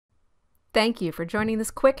Thank you for joining this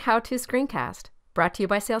quick how-to screencast, brought to you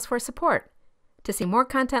by Salesforce Support. To see more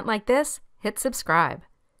content like this, hit subscribe.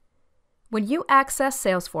 When you access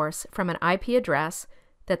Salesforce from an IP address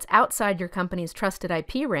that's outside your company's trusted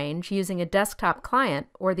IP range using a desktop client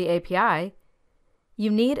or the API, you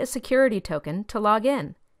need a security token to log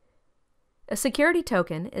in. A security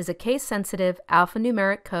token is a case-sensitive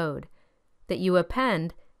alphanumeric code that you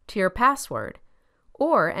append to your password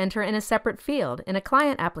or enter in a separate field in a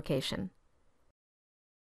client application.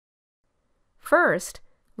 First,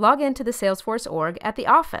 log into the Salesforce org at the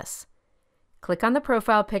office. Click on the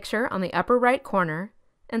profile picture on the upper right corner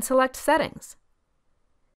and select Settings.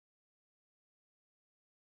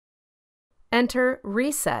 Enter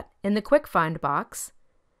Reset in the Quick Find box,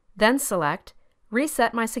 then select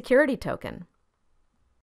Reset My Security Token.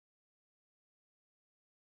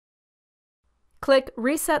 Click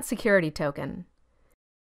Reset Security Token.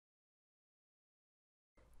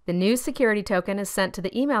 The new security token is sent to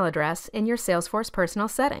the email address in your Salesforce personal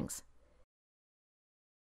settings.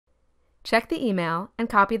 Check the email and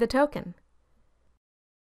copy the token.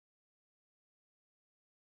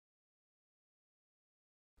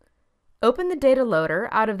 Open the data loader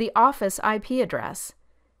out of the Office IP address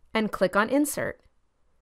and click on Insert.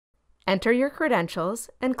 Enter your credentials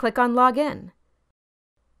and click on Login.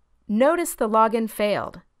 Notice the login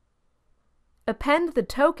failed. Append the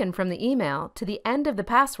token from the email to the end of the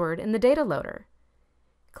password in the data loader.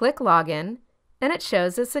 Click Login, and it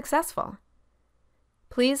shows as successful.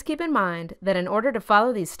 Please keep in mind that in order to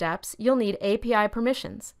follow these steps, you'll need API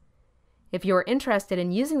permissions. If you are interested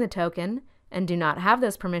in using the token and do not have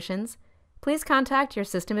those permissions, please contact your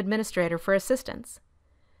system administrator for assistance.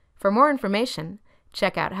 For more information,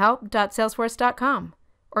 check out help.salesforce.com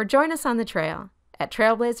or join us on the trail at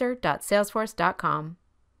trailblazer.salesforce.com.